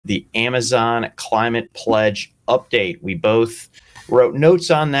the Amazon Climate Pledge update. We both wrote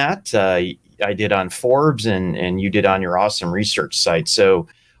notes on that. I did on Forbes, and you did on your awesome research site. So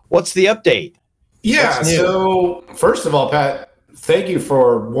what's the update? Yeah, so first of all, Pat, thank you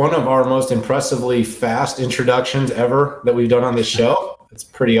for one of our most impressively fast introductions ever that we've done on this show. It's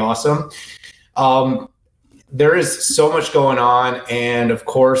pretty awesome. There is so much going on. And of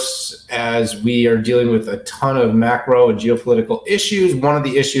course, as we are dealing with a ton of macro and geopolitical issues, one of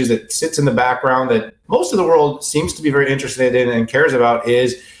the issues that sits in the background that most of the world seems to be very interested in and cares about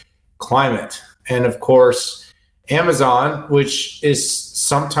is climate. And of course, Amazon, which is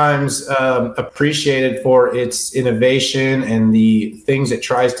sometimes appreciated for its innovation and the things it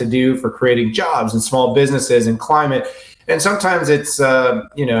tries to do for creating jobs and small businesses and climate. And sometimes it's,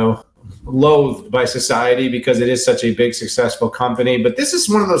 loathed by society because it is such a big, successful company. But this is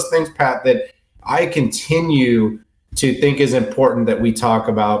one of those things, Pat, that I continue to think is important that we talk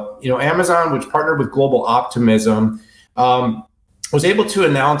about. Amazon, which partnered with Global Optimism, was able to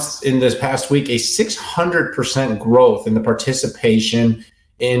announce in this past week a 600% growth in the participation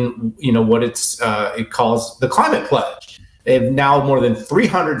in what it calls the Climate Pledge. They have now more than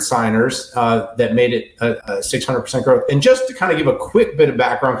 300 signers that made it a 600% growth. And just to kind of give a quick bit of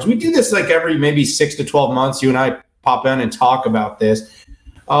background, because we do this like every maybe 6 to 12 months, you and I pop in and talk about this.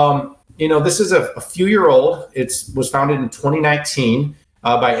 This is a few-year-old. It was founded in 2019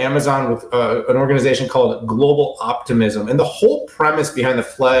 by Amazon with an organization called Global Optimism. And the whole premise behind the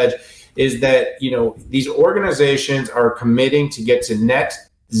pledge is that, these organizations are committing to get to net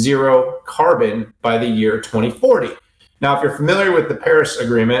zero carbon by the year 2040. Now, if you're familiar with the Paris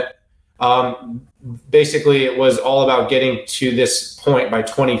Agreement, basically it was all about getting to this point by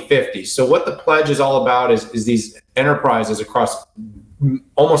 2050. So what the pledge is all about is these enterprises across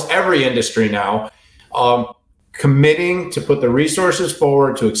almost every industry now committing to put the resources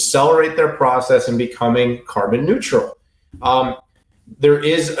forward to accelerate their process in becoming carbon neutral. There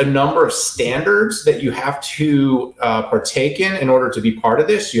is a number of standards that you have to partake in order to be part of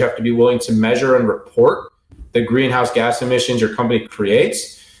this. You have to be willing to measure and report the greenhouse gas emissions your company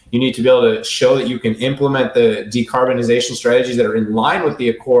creates. You need to be able to show that you can implement the decarbonization strategies that are in line with the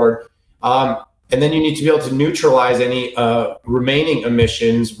accord. And then you need to be able to neutralize any remaining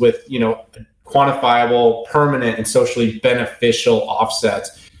emissions with, quantifiable, permanent, and socially beneficial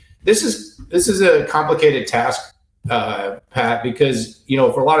offsets. This is a complicated task, Pat, because,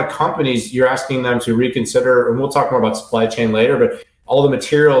 for a lot of companies, you're asking them to reconsider, and we'll talk more about supply chain later, but all the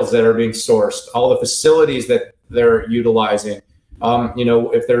materials that are being sourced, all the facilities that they're utilizing.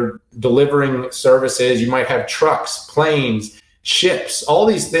 If they're delivering services, you might have trucks, planes, ships. All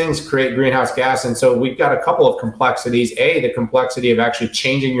these things create greenhouse gas. And so we've got a couple of complexities. A, the complexity of actually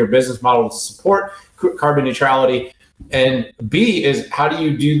changing your business model to support carbon neutrality. And B is how do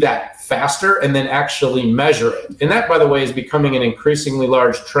you do that faster and then actually measure it? And that, by the way, is becoming an increasingly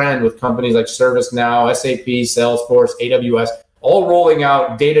large trend with companies like ServiceNow, SAP, Salesforce, AWS, all rolling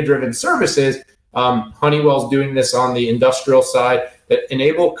out data-driven services. Honeywell's doing this on the industrial side that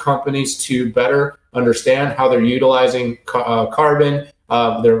enable companies to better understand how they're utilizing carbon,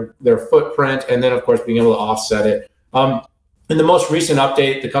 their footprint, and then, of course, being able to offset it. In the most recent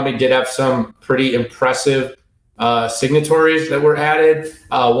update, the company did have some pretty impressive signatories that were added.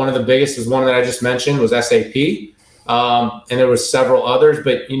 One of the biggest is one that I just mentioned was SAP. And there was several others,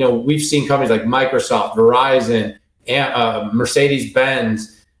 but we've seen companies like Microsoft, Verizon,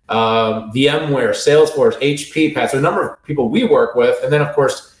 Mercedes-Benz, VMware, Salesforce, HP, Pat. So a number of people we work with, and then of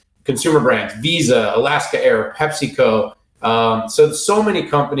course consumer brands, Visa, Alaska Air, PepsiCo. So many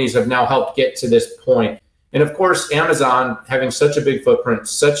companies have now helped get to this point. And of course, Amazon having such a big footprint,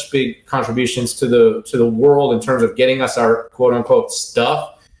 such big contributions to the world in terms of getting us our quote unquote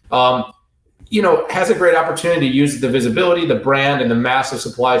stuff, has a great opportunity to use the visibility, the brand, and the massive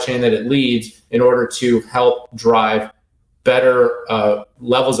supply chain that it leads in order to help drive better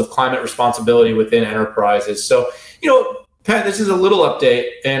levels of climate responsibility within enterprises. So, Pat, this is a little update,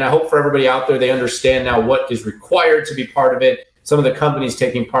 and I hope for everybody out there, they understand now what is required to be part of it, some of the companies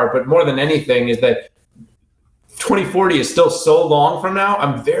taking part, but more than anything is that 2040 is still so long from now.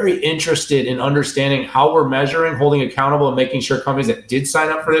 I'm very interested in understanding how we're measuring, holding accountable, and making sure companies that did sign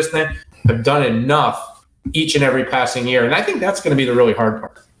up for this thing have done enough each and every passing year. And I think that's going to be the really hard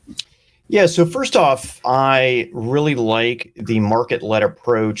part. Yeah, so first off, I really like the market-led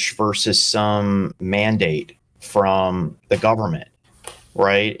approach versus some mandate from the government,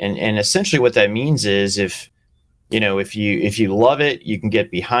 right? And essentially what that means is if you love it, you can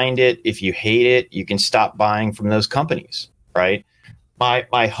get behind it. If you hate it, you can stop buying from those companies, right?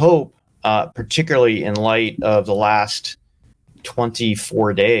 My hope, particularly in light of the last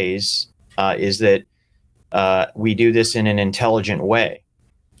 24 days is that we do this in an intelligent way.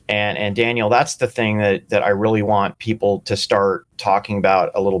 And Daniel, that's the thing that I really want people to start talking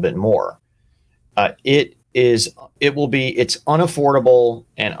about a little bit more. It's unaffordable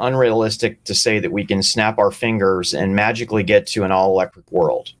and unrealistic to say that we can snap our fingers and magically get to an all-electric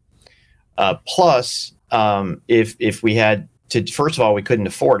world. Plus, if we had to, first of all, we couldn't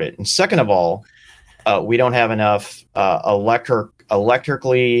afford it, and second of all, we don't have enough electrical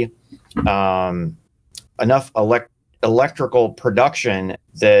production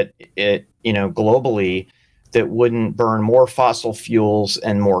that globally that wouldn't burn more fossil fuels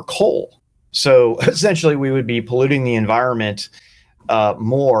and more coal. So essentially, we would be polluting the environment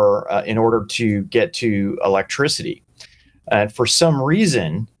more in order to get to electricity. And for some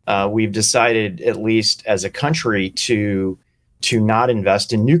reason, we've decided, at least as a country, to not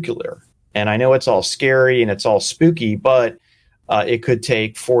invest in nuclear. And I know it's all scary and it's all spooky, but it could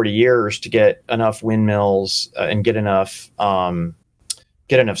take 40 years to get enough windmills and get enough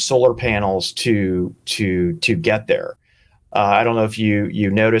solar panels to get there. I don't know if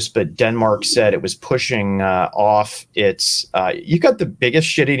you noticed, but Denmark said it was pushing off its. You got the biggest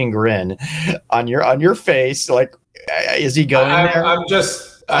shit-eating grin on your face. Like, is he going there? I'm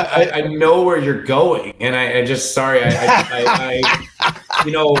just. I know where you're going, and I just sorry.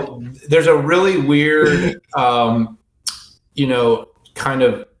 There's a really weird, kind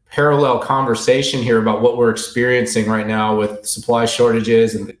of parallel conversation here about what we're experiencing right now with supply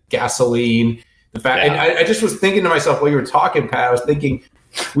shortages and the gasoline. The fact, yeah. And I just was thinking to myself while you were talking, Pat, I was thinking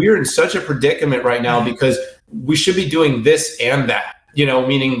we're in such a predicament right now because we should be doing this and that,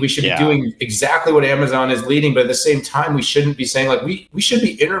 meaning we should be doing exactly what Amazon is leading, but at the same time, we shouldn't be saying like we should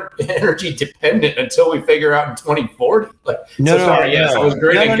be energy dependent until we figure out in 2040. Like, I was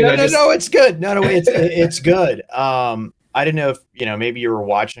grinning. No, it's good. No, it's good. I didn't know if maybe you were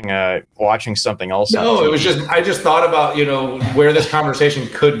watching something else. No, it was just I just thought about where this conversation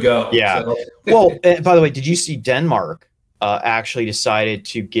could go. Yeah. So. Well, by the way, did you see Denmark actually decided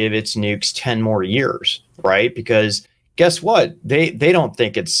to give its nukes 10 more years, right? Because guess what? They don't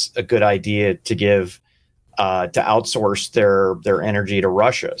think it's a good idea to give to outsource their energy to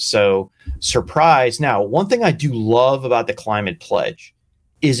Russia. So surprise. Now, one thing I do love about the climate pledge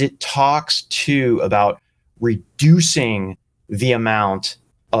is it talks too about reducing the amount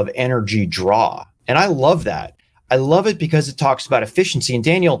of energy draw. And I love that. I love it because it talks about efficiency. And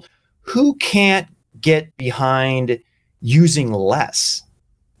Daniel, who can't get behind using less,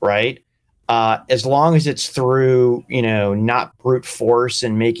 right? As long as it's through, not brute force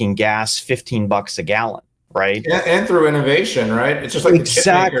and making gas $15 a gallon, right? And through innovation, right? It's just like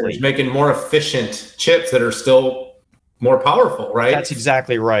exactly. The chip makers making more efficient chips that are still more powerful, right? That's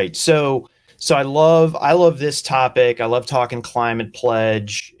exactly right. So I love this topic. I love talking climate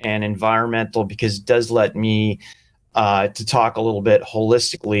pledge and environmental because it does let me to talk a little bit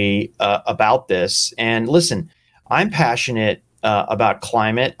holistically about this. And listen, I'm passionate about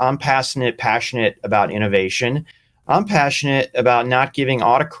climate. I'm passionate about innovation. I'm passionate about not giving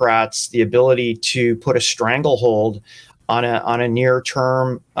autocrats the ability to put a stranglehold on a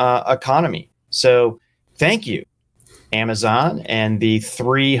near-term economy. So thank you, Amazon, and the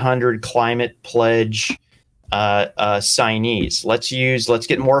 300 climate pledge signees. Let's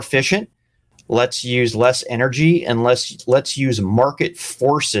get more efficient. Let's use less energy, and let's use market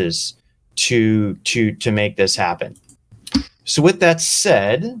forces to make this happen. So with that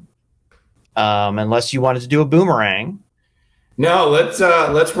said, unless you wanted to do a boomerang. No,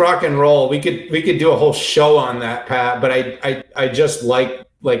 let's rock and roll. We could do a whole show on that, Pat, but I just like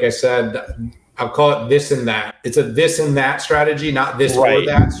I said, I'll call it this and that. It's a this and that strategy, not this or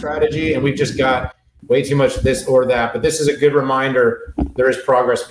that strategy. And we've just got way too much this or that. But this is a good reminder there is progress